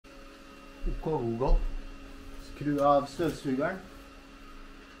Google. Skru av støvsugeren.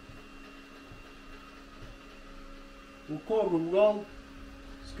 OK Google.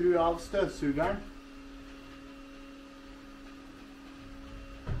 Skru av støvsugeren.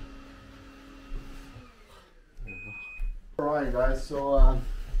 Alright guys, so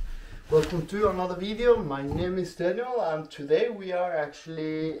welcome to another video. My name is Daniel and today we are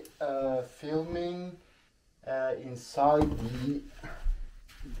actually filming inside the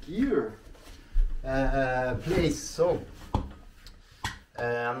gear place. So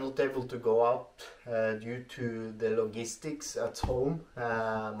I'm not able to go out due to the logistics at home.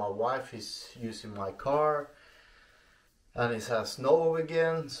 My wife is using my car and it has snow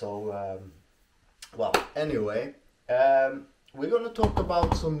again, so well, anyway, we're gonna talk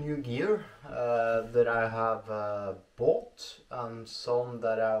about some new gear that I have bought and some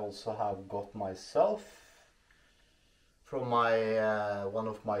that I also have got myself from my one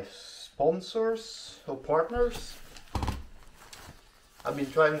of my sponsors or partners. I've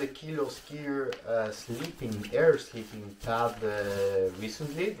been trying the Kilos Gear air sleeping pad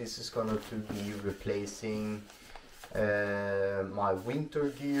recently. This is going to be replacing my winter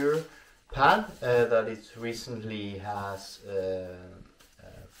gear pad that it recently has the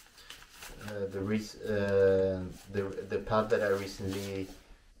pad that I recently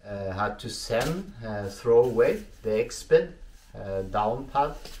had to throw away, the Ex-sgt down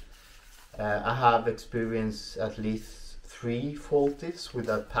pad. I have experienced at least 3 faulties with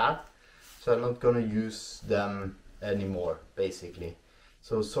that pad, so I'm not gonna use them anymore basically.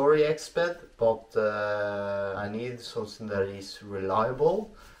 So sorry Ex-sgt, but I need something that is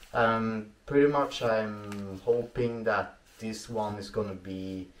reliable. Pretty much I'm hoping that this one is gonna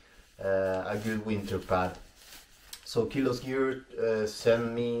be a good winter pad. So Kilos Gear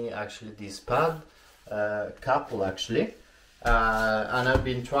sent me actually this pad, couple actually, and I've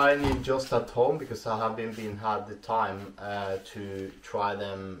been trying it just at home because I haven't had the time to try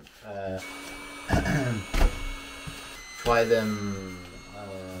them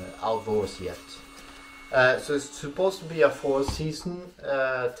outdoors yet. So it's supposed to be a 4-season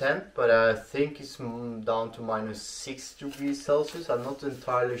tent, but I think it's down to -6 degrees Celsius. I'm not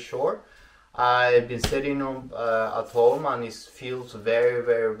entirely sure. I've been sitting at home and it feels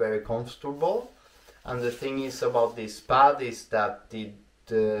very comfortable. And the thing is about this pad is that it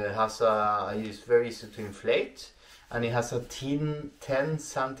is very easy to inflate, and it has a 10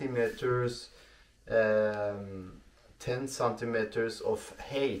 centimeters of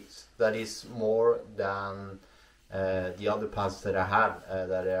height. That is more than the other pads that I have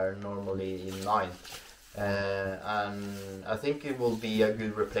that are normally in 9. And I think it will be a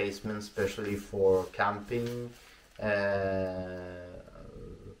good replacement, especially for camping,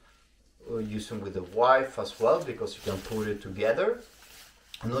 or using with the wife as well, because you can put it together.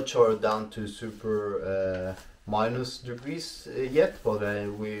 I'm not sure down to super minus degrees yet, but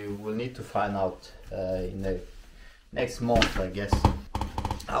we will need to find out in the next month, I guess.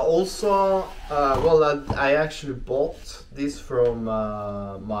 I also, I actually bought this from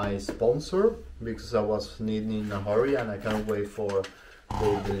my sponsor because I was needing in a hurry and I can't wait for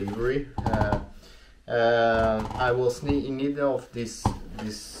the delivery. I was in need of this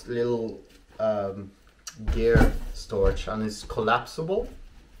little gear storage, and it's collapsible,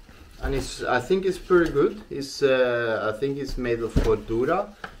 and I think it's pretty good. I think it's made of cordura.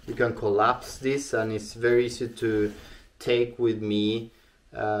 You can collapse this, and it's very easy to take with me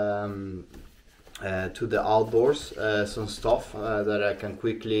to the outdoors, some stuff that I can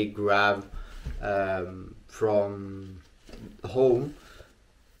quickly grab from home,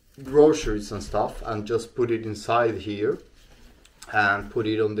 groceries and stuff, and just put it inside here and put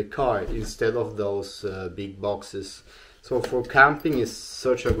it on the car instead of those big boxes. So for camping is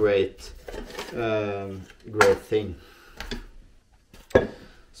such a great thing.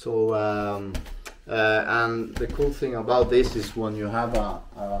 So and the cool thing about this is when you have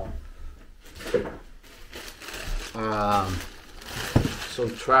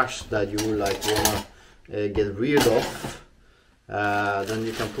some trash that you wanna get rid of, then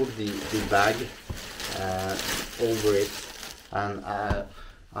you can put the bag over it and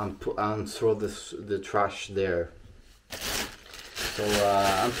throw the trash there. So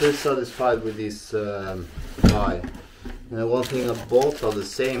I'm pretty satisfied with this guy. And one thing I bought at the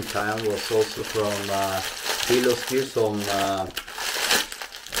same time was also from Kilos Gear some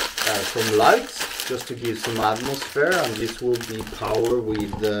lights, just to give some atmosphere, and this will be powered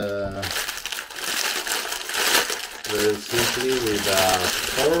with very simply with a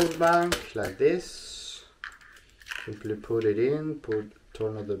power bank like this. Simply put it in,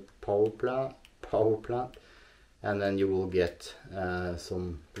 turn on the power plant, and then you will get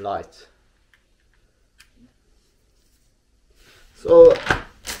some light. So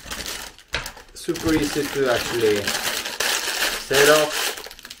super easy to actually set up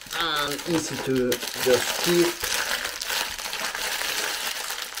and easy to just keep.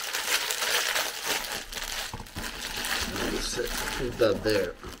 Put that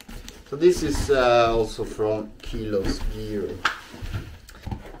there. So this is also from Kilos Gear.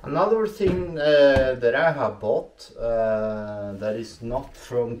 Another thing that I have bought that is not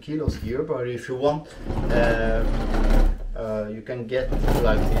from Kilos Gear, but if you want, you can get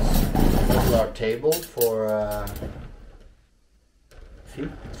like this modular table for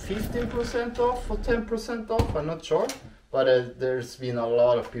 15% off or 10% off, I'm not sure. But there's been a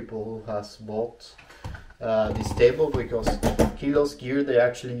lot of people who has bought this table because Kilos Gear, they're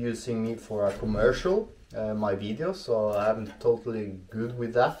actually using me for a commercial, my videos, so I'm totally good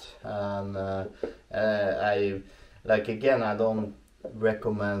with that. And I don't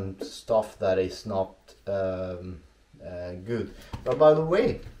recommend stuff that is not good. But by the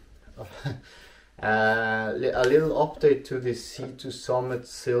way, a little update to this C2 Summit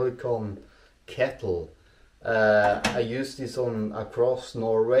silicone kettle. I use this across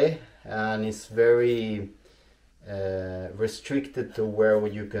Norway, and it's very restricted to where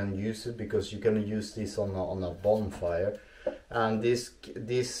you can use it, because you can use this on a bonfire. And this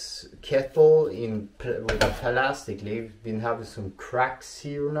kettle with a plastic lid been having some cracks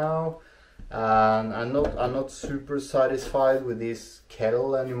here now, and I'm not super satisfied with this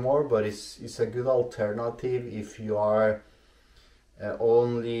kettle anymore. But it's a good alternative if you are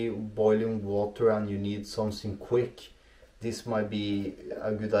only boiling water and you need something quick. This might be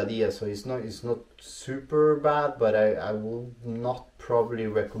a good idea. So it's not super bad, but I will not probably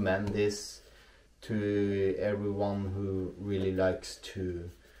recommend this to everyone who really likes to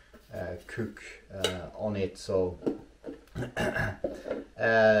cook on it. So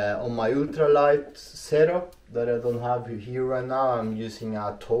on my ultralight setup that I don't have here right now, I'm using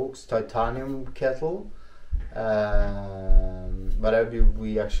a Thouswinds titanium kettle, but I will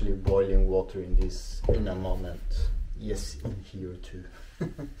be actually boiling water in this in a moment. Yes, in here too.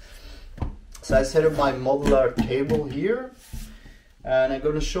 So I set up my modular table here, and I'm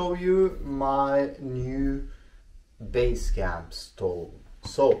gonna show you my new Basecamp stove.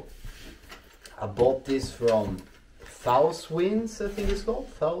 So I bought this from Thouswinds, I think it's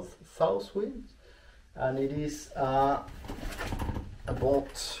called Thouswinds, and it is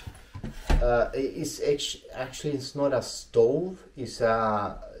actually it's not a stove. It's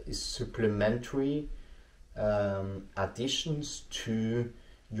supplementary additions to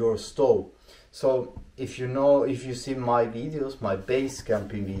your stove. So if you see my videos, my base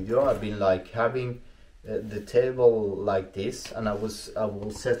camping video, I've been like having the table like this, and I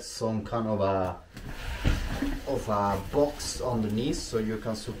will set some kind of a box underneath so you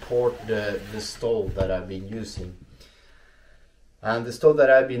can support the stove that I've been using. And the stove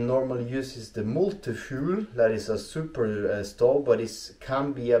that I've been normally using is the multi-fuel. That is a super stove, but it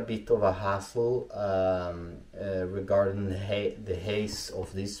can be a bit of a hassle regarding the haze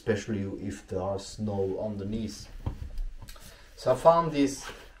of this, especially if there are snow underneath. So I found this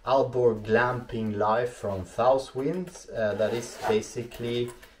outdoor glamping life from Thouswinds. That is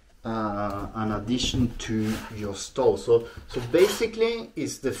basically an addition to your stove. So basically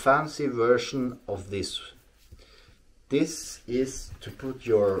it's the fancy version of this. This is to put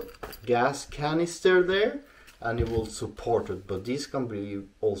your gas canister there, and it will support it, but this can be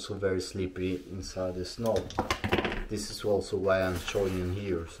also very slippery inside the snow. This is also why I'm showing in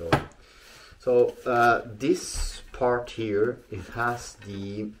here. So this part here, it has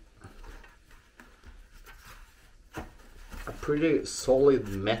a pretty solid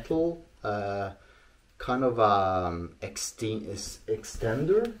metal kind of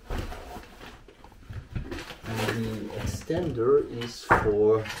extender. And the extender is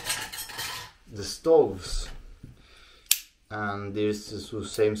for the stoves, and this is the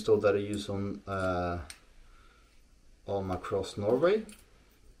same stove that I use on across Norway.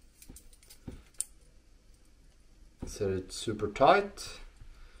 So it's super tight,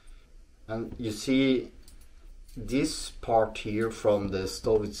 and you see this part here from the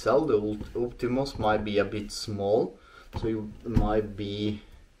stove itself, the Optimus, might be a bit small, so it might be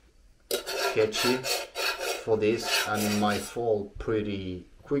sketchy for this, and it might fall pretty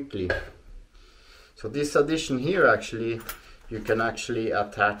quickly. So this addition here, actually you can actually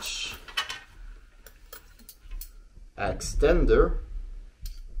attach an extender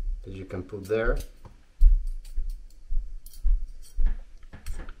that you can put there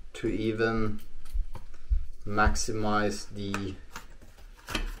to even maximize the,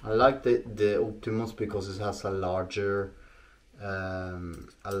 I like the Optimus because it has a larger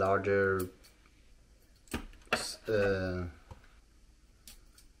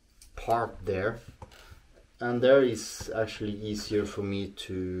part there, and there is actually easier for me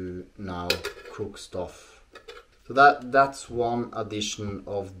to now cook stuff. So that's one addition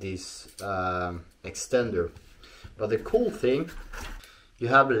of this extender. But the cool thing, you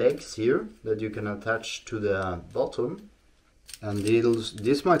have legs here that you can attach to the bottom, and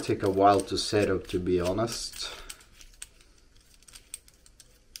this might take a while to set up, to be honest,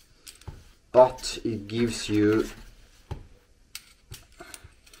 but it gives you,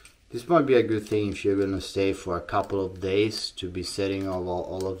 this might be a good thing if you're gonna stay for a couple of days, to be setting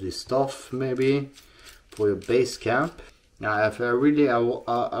all of this stuff maybe for your base camp. Now, if I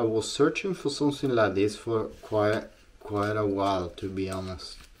was searching for something like this for quite a while, to be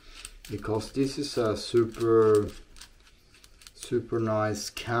honest, because this is a super nice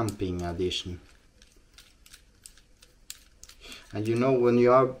camping addition. And you know, when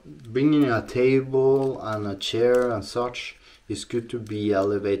you are bringing a table and a chair and such, it's good to be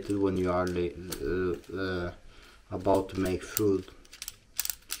elevated when you are about to make food.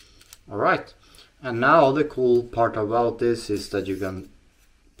 Alright, and now the cool part about this is that you can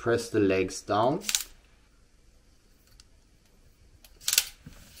press the legs down.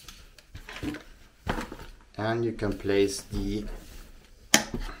 And you can place the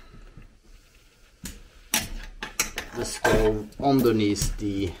stove underneath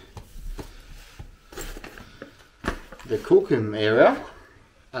the cooking area,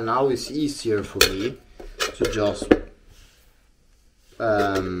 and now it's easier for me to just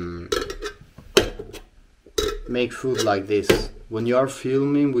make food like this. When you are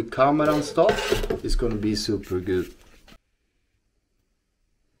filming with camera and stuff, it's gonna be super good.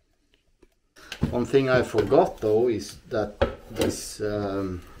 One thing I forgot though is that this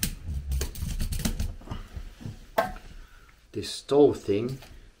this stove thing,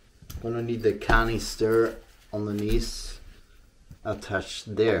 gonna need the canister underneath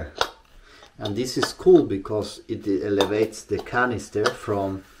attached there, and this is cool because it elevates the canister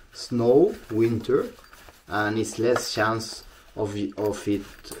from snow, winter, and it's less chance of it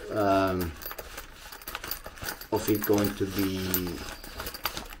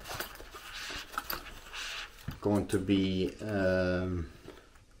going to be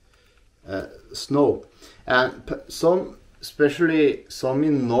snow. And especially some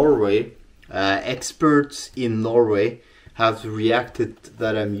in Norway, experts in Norway have reacted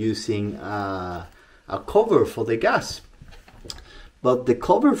that I'm using a cover for the gas. But the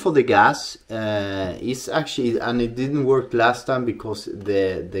cover for the gas is actually, and it didn't work last time because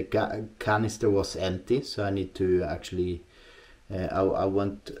the canister was empty, so I need to actually, I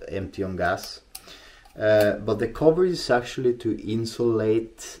went empty on gas. But the cover is actually to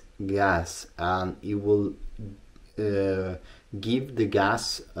insulate gas, and it will give the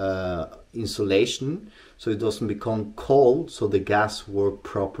gas insulation so it doesn't become cold, so the gas work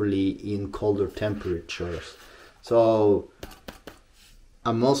properly in colder temperatures. So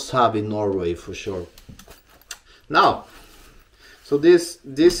a must have in Norway for sure. Now, so this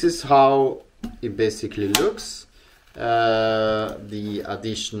is how it basically looks, the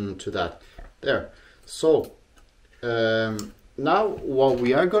addition to that there. So now what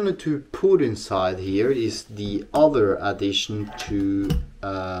we are going to put inside here is the other addition to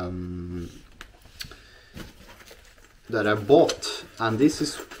that I bought, and this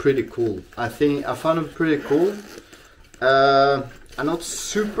is pretty cool. I think I found it pretty cool. I'm not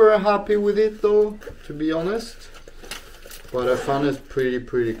super happy with it though, to be honest, but I found it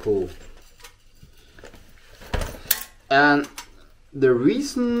pretty cool. And the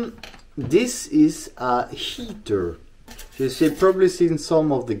reason, this is a heater. So you've probably seen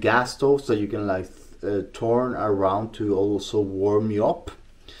some of the gas stoves that you can like turn around to also warm you up.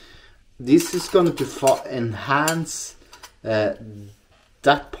 This is going to enhance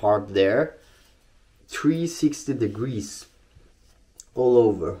that part there 360 degrees all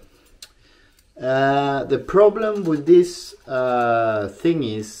over. The problem with this thing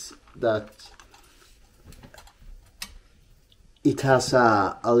is that it has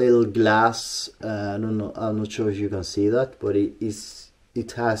a little glass, I don't know, I'm not sure if you can see that, but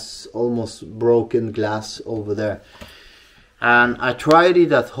it has almost broken glass over there. And I tried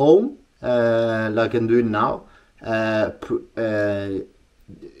it at home, like I'm doing now, at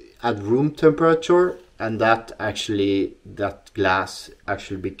room temperature, and that glass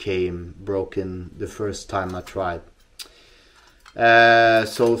actually became broken the first time I tried.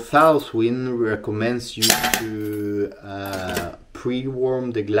 So Thouswinds recommends you to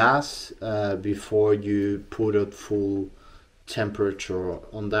pre-warm the glass before you put it full temperature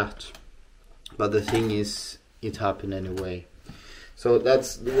on that. But the thing is, it happened anyway. So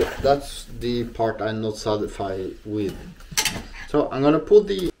that's the part I'm not satisfied with. So I'm gonna put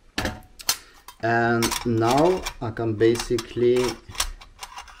the And now I can basically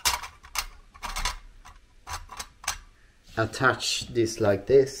attach this like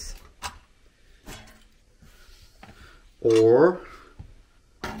this, or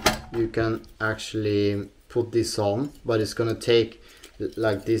you can actually put this on, but it's gonna take,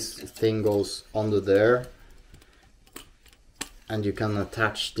 like, this thing goes under there, and you can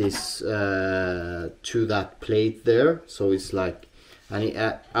attach this to that plate there. So it's like, and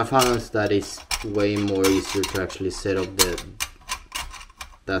I found that it's way more easier to actually set up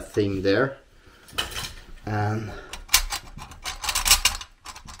that thing there, and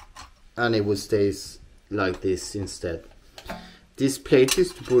it will stay like this instead. This plate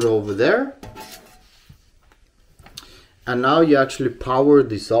is to put over there, and now you actually power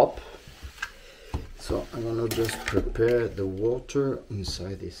this up. So I'm gonna just prepare the water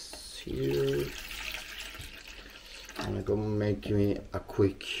inside this here. I'm gonna make me a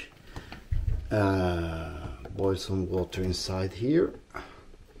quick boil some water inside here.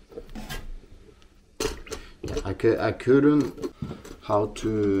 I couldn't how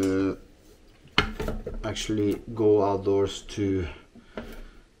to actually go outdoors to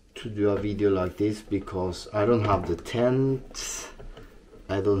do a video like this, because I don't have the tent,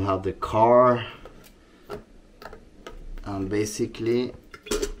 I don't have the car, and basically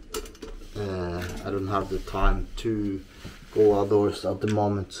I don't have the time to go outdoors at the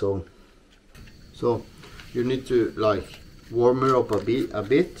moment. So you need to, like, warm it up a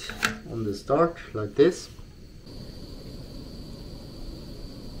bit on the start like this.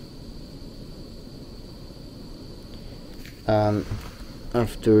 And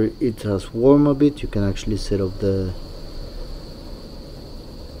after it has warmed a bit, you can actually set up this.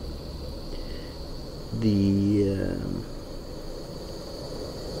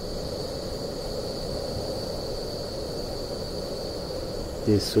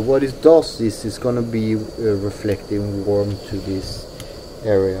 So what it does is it's gonna be reflecting warm to this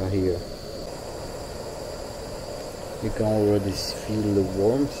area here. You can already feel the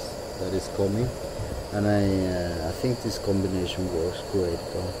warmth that is coming. And I think this combination works great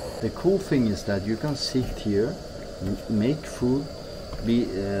though. The cool thing is that you can sit here, make food,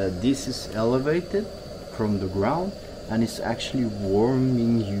 this is elevated from the ground, and it's actually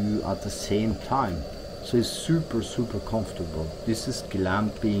warming you at the same time. So it's super comfortable. This is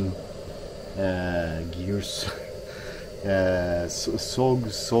glamping gears. So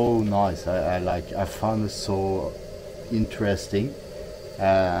nice. I found it so interesting.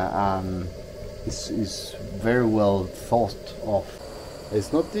 It's very well thought of.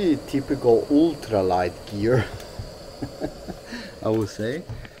 It's not the typical ultralight gear, I would say,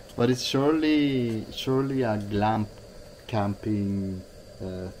 but it's surely a glamp camping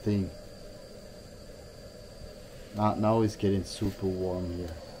thing. Now it's getting super warm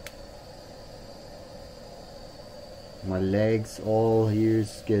here. My legs all here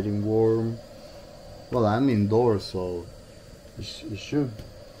is getting warm. Well, I'm indoors, so it should.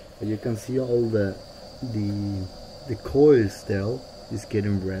 But you can see all the coil still is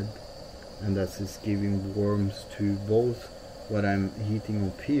getting red, and that's just giving warmth to both what I'm heating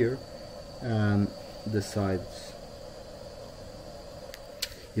up here and the sides.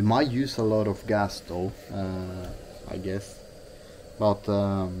 You might use a lot of gas though, I guess, but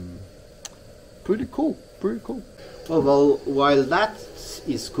pretty cool. Well, while that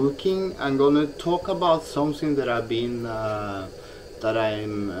is cooking, I'm gonna talk about something that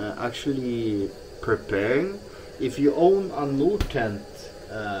I'm actually preparing. If you own a Nortent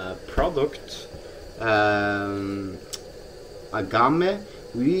product, a Gamme,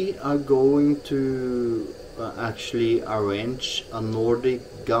 we are going to actually arrange a Nordic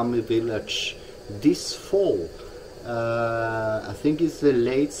Gamme Village this fall. I think it's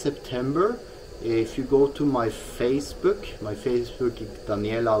late September. If you go to my Facebook is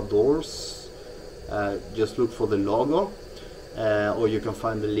Daniel Outdoors, just look for the logo, or you can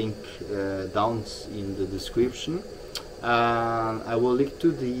find the link down in the description. I will link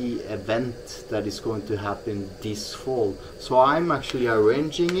to the event that is going to happen this fall. So I'm actually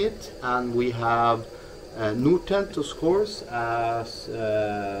arranging it, and we have Nortent, of course, as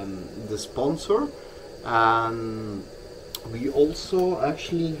the sponsor, and we also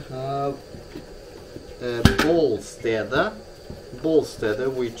actually have Basecamping,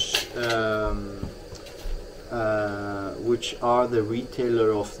 which are the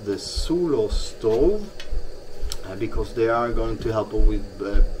retailer of the solo stove, because they are going to help us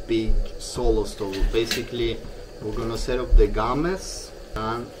with big solo stove. Basically, we're gonna set up the Gammes,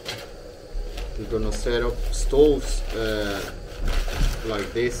 and we're gonna set up stoves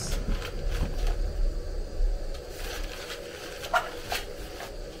like this.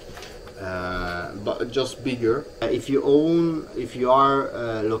 but just bigger. If you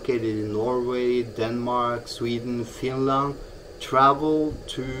are located in Norway, Denmark, Sweden, Finland, travel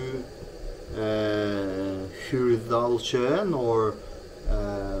to Hurdalsjøen, or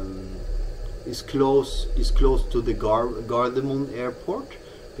is close to the Gardermoen airport,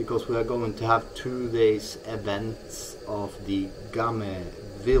 because we are going to have 2 days events of the Gamme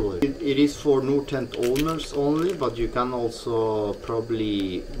Village. It is for Nordtent owners only, but you can also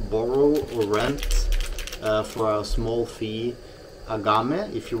probably borrow or rent for a small fee a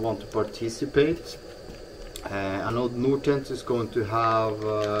Gamme if you want to participate. I know Nordtent is going to have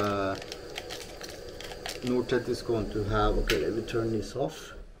okay, let me turn this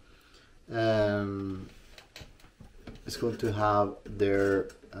off. It's going to have their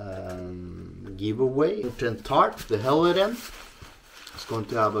giveaway. Nordtent Tart, the Helleren, is going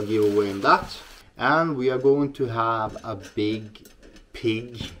to have a giveaway in that. And we are going to have a big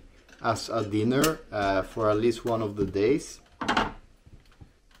pig as a dinner for at least one of the days.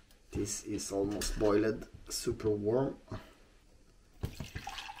 This is almost boiled, super warm.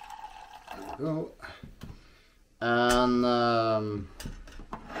 There we go.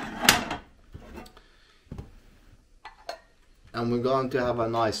 And we're going to have a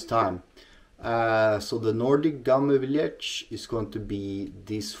nice time. So the Nordic Gamme Village is going to be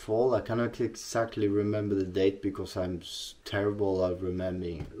this fall. I cannot exactly remember the date because I'm terrible at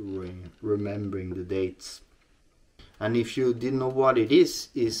remembering the dates. And if you didn't know what it is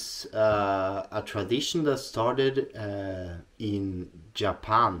a tradition that started in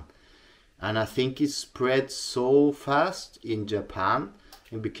Japan. And I think it spread so fast in Japan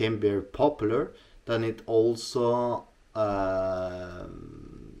and became very popular, then it also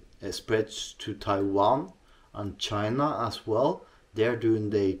spreads to Taiwan and China as well. They're doing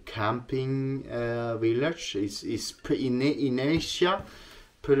the camping village. It's in Asia,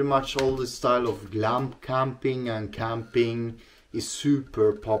 pretty much all the style of glam camping and camping is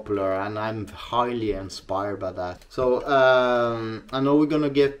super popular, and I'm highly inspired by that. So I know we're gonna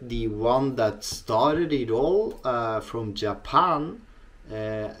get the one that started it all from Japan,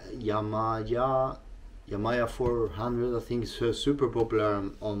 Yamaya 400, I think is super popular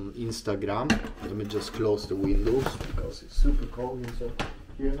on Instagram. Let me just close the windows because it's super cold inside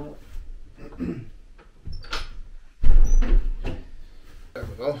here now. There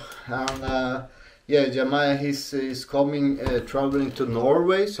we go. And yeah, Jamaya, he's coming, traveling to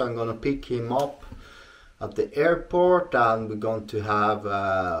Norway, so I'm gonna pick him up at the airport, and we're going to have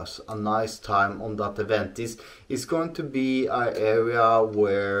a nice time on that event. This is going to be an area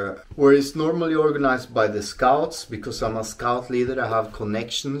where it's normally organized by the scouts, because I'm a scout leader. I have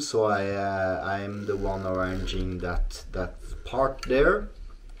connections, so I'm the one arranging that part there.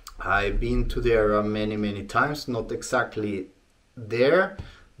 I've been to there many times, not exactly there,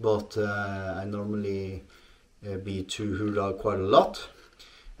 but I normally be to Hurdal quite a lot.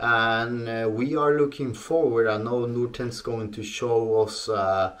 And we are looking forward. I know Nordtent's going to show us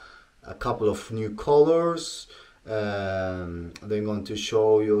a couple of new colors. They're going to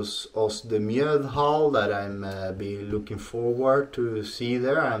show us the Mjödhall that I'm be looking forward to see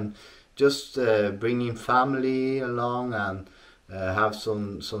there, and just bringing family along and have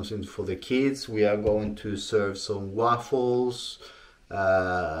something for the kids. We are going to serve some waffles,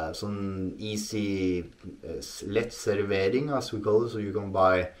 some easy lätt servering as we call it, so you can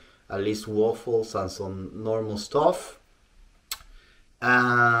buy at least waffles and some normal stuff.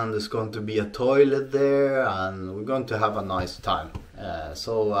 And there's going to be a toilet there, and we're going to have a nice time.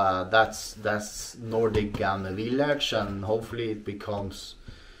 So that's Nordic Gamme Village, and hopefully it becomes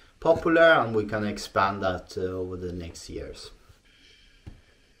popular and we can expand that over the next years.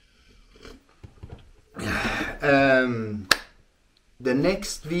 The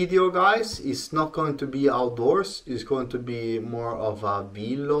next video, guys, is not going to be outdoors. It's going to be more of a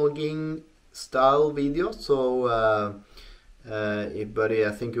vlogging style video. So, but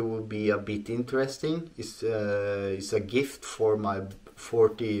I think it will be a bit interesting. It's a gift for my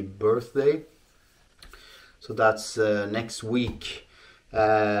 40th birthday. So that's next week.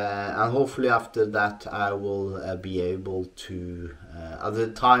 And hopefully after that I will be able to, at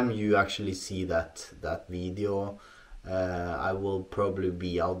the time you actually see that video, I will probably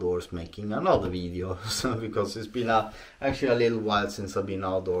be outdoors making another video. So because it's been actually a little while since I've been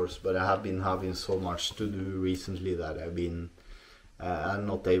outdoors, but I have been having so much to do recently that I'm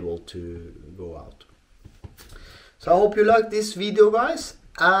not able to go out. So I hope you like this video, guys,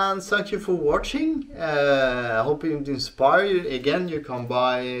 and thank you for watching. I hope it inspired you. Again, you can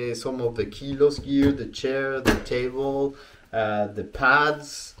buy some of the Kilos gear, the chair, the table, the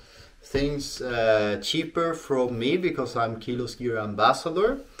pads, things cheaper from me because I'm Kilos Gear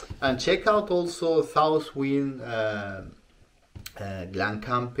Ambassador. And check out also Thouswinds glam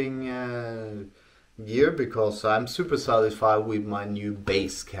camping gear, because I'm super satisfied with my new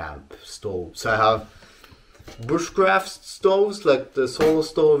Basecamp stoves. I have bushcraft stoves like the solo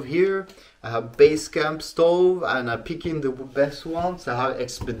stove here. I have Basecamp stove, and I pick in the best ones. I have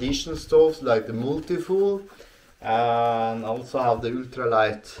expedition stoves like the multi-fuel, and I also have the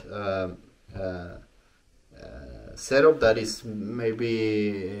ultralight setup that is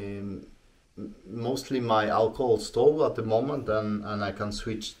maybe mostly my alcohol stove at the moment, and I can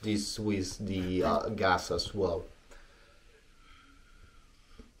switch this with the gas as well.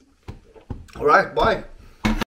 Alright, bye.